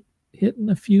 Just hitting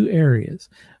a few areas.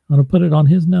 I'm going to put it on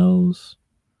his nose.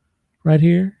 Right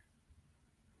here.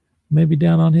 Maybe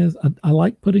down on his. I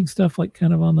like putting stuff like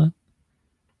kind of on the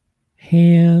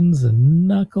hands and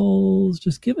knuckles.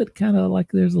 Just give it kind of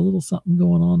like there's a little something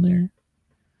going on there.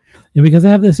 And because I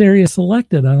have this area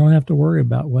selected, I don't have to worry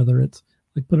about whether it's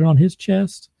like put it on his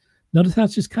chest. Notice how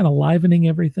it's just kind of livening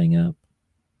everything up.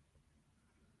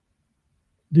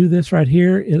 Do this right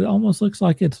here. It almost looks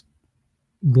like it's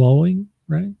glowing,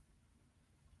 right? I'm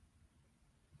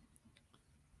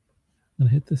going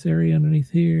to hit this area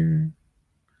underneath here.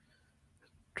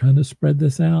 Trying to spread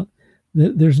this out.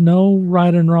 There's no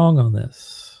right and wrong on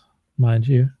this, mind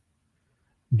you.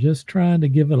 I'm just trying to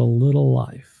give it a little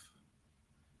life.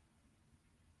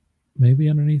 Maybe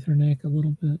underneath her neck a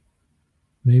little bit.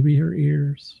 Maybe her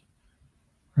ears,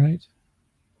 right?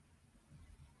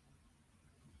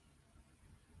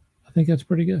 I think that's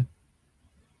pretty good.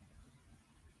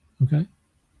 Okay.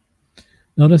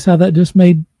 Notice how that just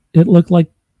made it look like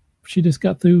she just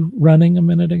got through running a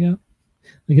minute ago.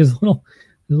 Like there's a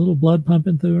little blood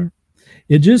pumping through her.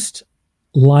 It just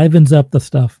livens up the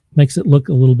stuff, makes it look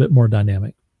a little bit more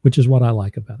dynamic, which is what I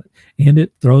like about it. And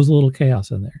it throws a little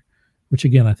chaos in there, which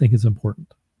again, I think is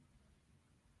important.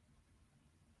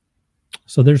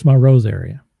 So there's my rose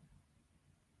area.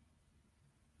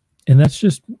 And that's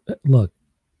just, look,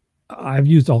 I've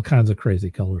used all kinds of crazy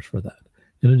colors for that.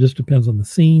 And it just depends on the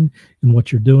scene and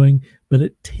what you're doing. But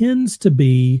it tends to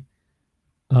be,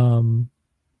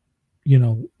 you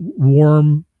know,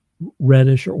 warm,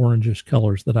 reddish or orangish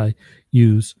colors that I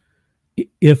use.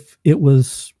 If it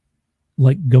was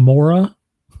like Gamora,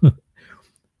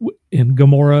 and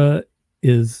Gamora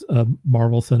is a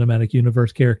Marvel Cinematic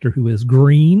Universe character who is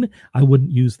green, I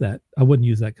wouldn't use that. I wouldn't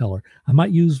use that color. I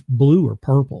might use blue or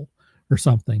purple or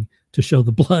something to show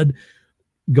the blood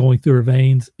going through her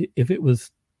veins. If it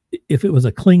was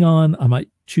a Klingon, I might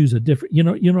choose a different, you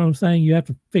know what I'm saying? You have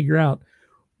to figure out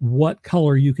what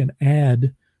color you can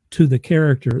add to the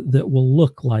character that will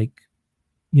look like,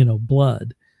 you know,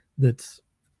 blood that's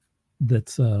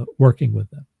working with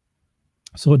them.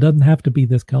 So it doesn't have to be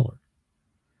this color.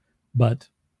 But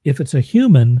if it's a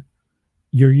human,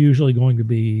 you're usually going to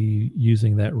be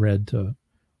using that red to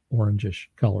orangish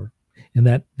color. And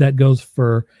that goes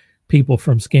for people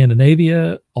from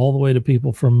Scandinavia all the way to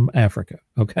people from Africa.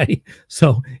 Okay.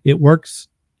 So it works,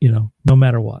 you know, no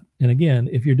matter what. And again,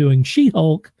 if you're doing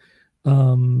She-Hulk, you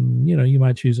know, you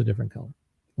might choose a different color,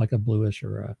 like a bluish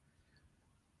or a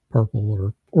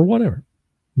purple or whatever.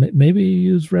 Maybe you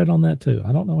use red on that too.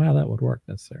 I don't know how that would work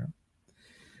necessarily,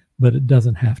 but it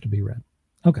doesn't have to be red.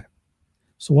 Okay.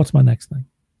 So what's my next thing?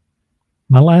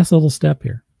 My last little step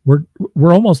here.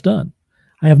 We're almost done.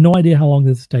 I have no idea how long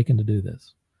this has taken to do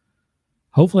this.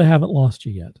 Hopefully I haven't lost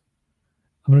you yet.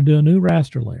 I'm going to do a new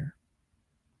raster layer.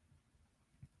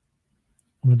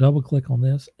 I'm going to double click on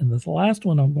this. And this last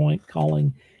one I'm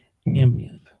calling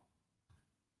ambient.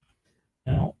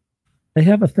 Now, they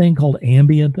have a thing called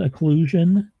ambient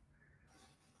occlusion.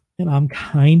 And I'm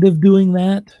kind of doing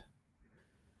that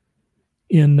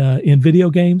in video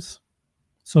games.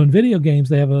 So in video games,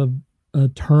 they have a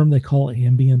term they call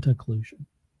ambient occlusion.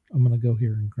 I'm going to go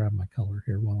here and grab my color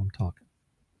here while I'm talking.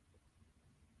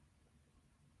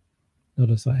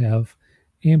 Notice I have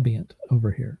ambient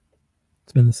over here.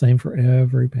 It's been the same for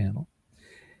every panel.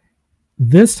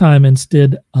 This time,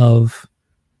 instead of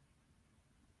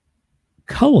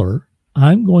color,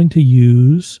 I'm going to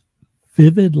use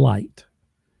vivid light.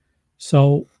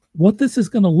 So what this is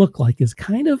going to look like is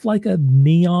kind of like a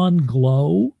neon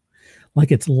glow,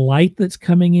 like it's light that's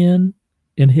coming in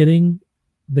and hitting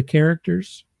the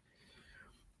characters.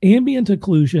 Ambient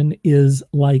occlusion is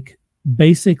like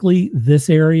basically this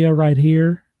area right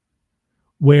here,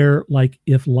 where like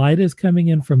if light is coming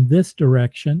in from this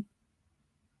direction,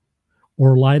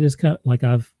 or light is like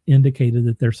I've indicated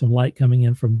that there's some light coming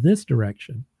in from this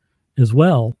direction as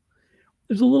well,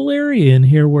 there's a little area in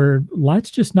here where light's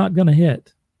just not going to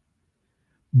hit.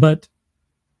 But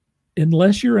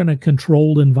unless you're in a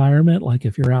controlled environment, like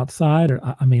if you're outside,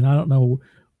 or I mean, I don't know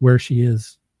where she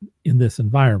is in this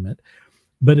environment,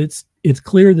 but it's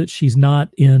clear that she's not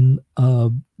in a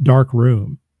dark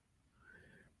room.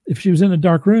 If she was in a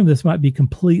dark room, this might be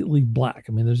completely black.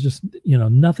 I mean, there's just,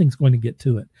 nothing's going to get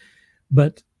to it.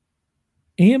 But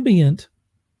ambient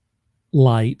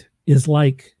light is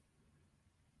like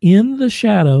in the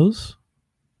shadows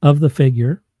of the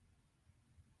figure.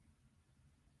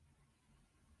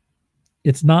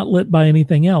 It's not lit by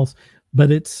anything else,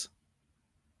 but it's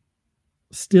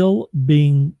still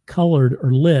being colored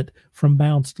or lit from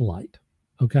bounced light,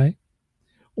 okay?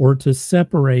 Or to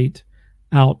separate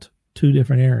out two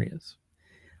different areas.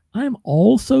 I'm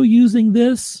also using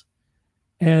this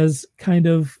as kind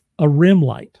of a rim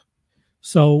light.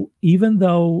 So even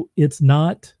though it's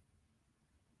not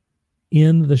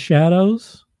in the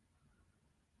shadows,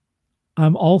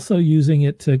 I'm also using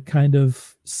it to kind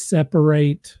of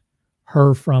separate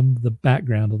her from the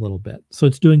background a little bit. So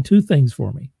it's doing two things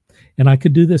for me. And I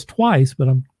could do this twice, but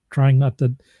I'm trying not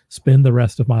to spend the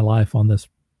rest of my life on this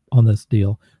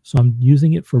deal. So I'm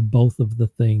using it for both of the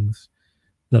things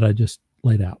that I just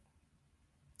laid out.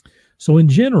 So in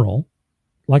general,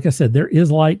 like I said, there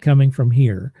is light coming from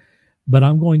here, but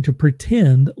I'm going to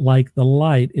pretend like the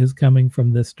light is coming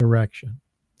from this direction.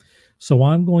 So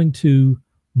I'm going to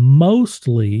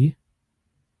mostly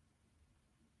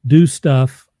do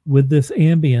stuff with this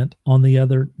ambient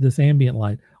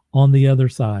light on the other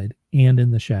side and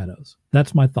in the shadows.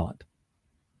 That's my thought.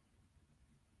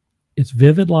 It's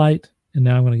vivid light, and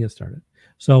now I'm going to get started.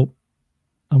 So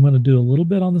I'm going to do a little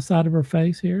bit on the side of her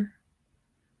face here.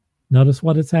 Notice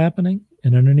what is happening.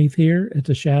 And underneath here, it's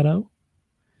a shadow.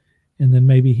 And then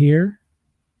maybe here.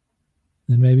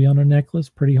 Then maybe on her necklace,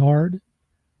 pretty hard.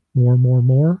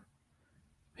 More.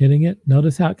 Hitting it.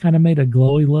 Notice how it kind of made a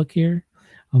glowy look here.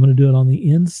 I'm going to do it on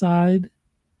the inside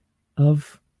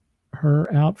of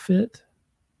her outfit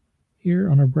here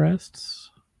on her breasts.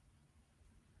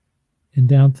 And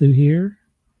down through here.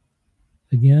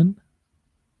 Again,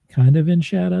 kind of in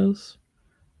shadows.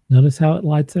 Notice how it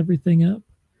lights everything up.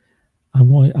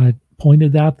 I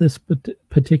pointed out this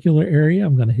particular area.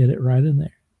 I'm going to hit it right in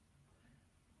there.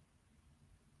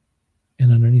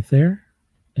 And underneath there.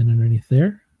 And underneath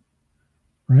there.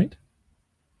 Right?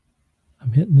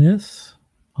 I'm hitting this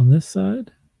on this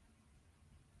side.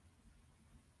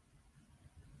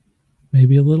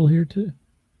 Maybe a little here too.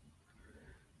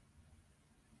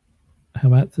 How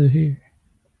about through here?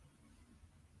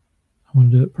 I'm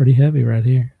going to do it pretty heavy right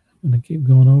here. I'm going to keep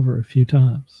going over a few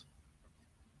times.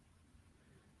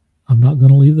 I'm not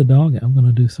going to leave the dog out. I'm going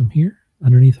to do some here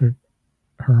underneath her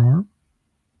arm.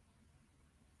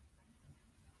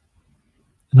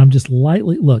 And I'm just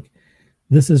lightly, look,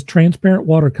 this is transparent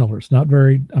watercolors. Not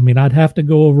very, I mean, I'd have to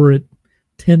go over it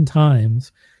 10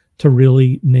 times to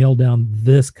really nail down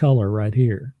this color right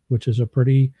here, which is a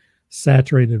pretty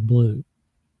saturated blue.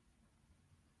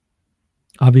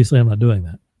 Obviously, I'm not doing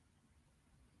that.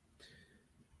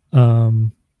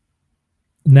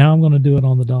 Now I'm going to do it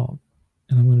on the dog.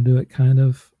 And I'm going to do it kind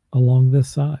of along this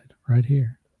side right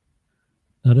here.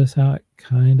 Notice how it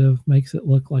kind of makes it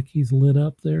look like he's lit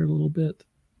up there a little bit.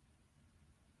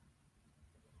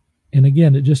 And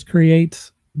again, it just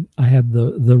creates, I had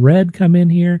the red come in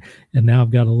here, and now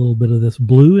I've got a little bit of this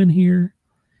blue in here.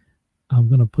 I'm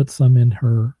going to put some in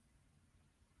her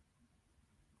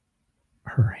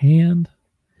hand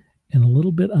and a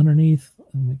little bit underneath,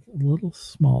 a little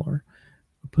smaller.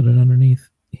 I'll put it underneath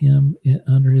him,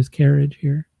 under his carriage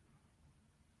here.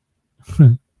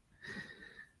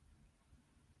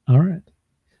 All right.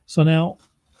 So now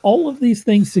all of these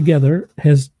things together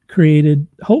has created,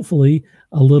 hopefully,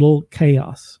 a little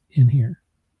chaos in here.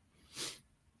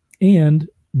 And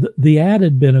the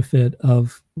added benefit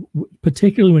of,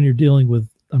 particularly when you're dealing with,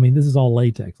 I mean, this is all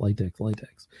latex.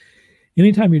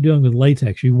 Anytime you're dealing with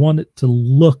latex, you want it to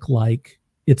look like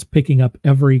it's picking up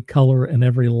every color and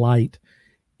every light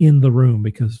in the room,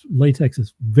 because latex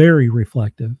is very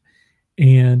reflective.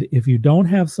 And if you don't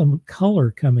have some color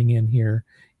coming in here,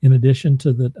 in addition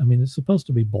to the, I mean, it's supposed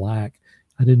to be black.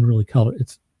 I didn't really color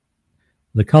it.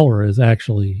 The color is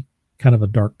actually kind of a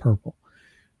dark purple,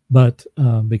 but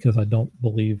because I don't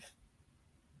believe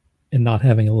in not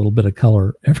having a little bit of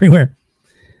color everywhere,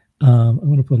 I'm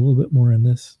going to put a little bit more in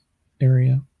this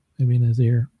area maybe in his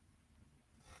ear.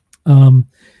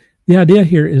 The idea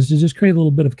here is to just create a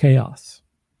little bit of chaos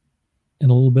and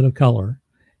a little bit of color,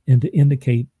 and to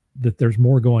indicate that there's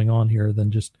more going on here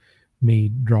than just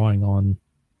me drawing on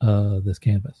this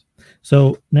canvas.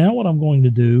 So now what I'm going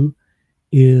to do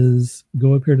is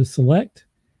go up here to select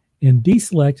and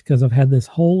deselect, because I've had this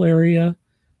whole area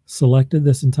selected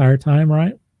this entire time,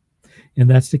 right? And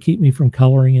that's to keep me from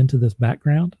coloring into this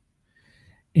background.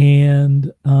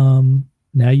 And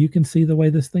now you can see the way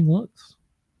this thing looks.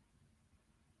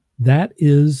 That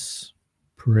is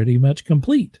pretty much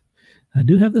complete. I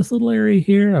do have this little area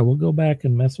here. I will go back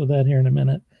and mess with that here in a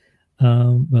minute.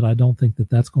 But I don't think that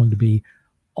that's going to be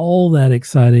all that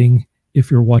exciting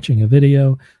if you're watching a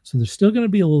video. So there's still going to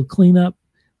be a little cleanup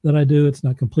that I do. It's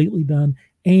not completely done.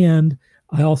 And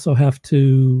I also have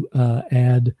to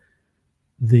add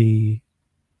the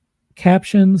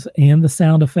captions and the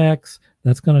sound effects.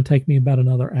 That's going to take me about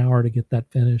another hour to get that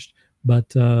finished.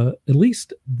 But at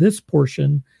least this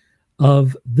portion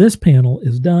of this panel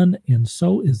is done, and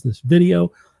so is this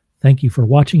video. Thank you for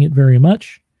watching it very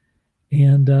much.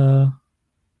 And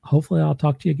hopefully I'll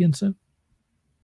talk to you again soon.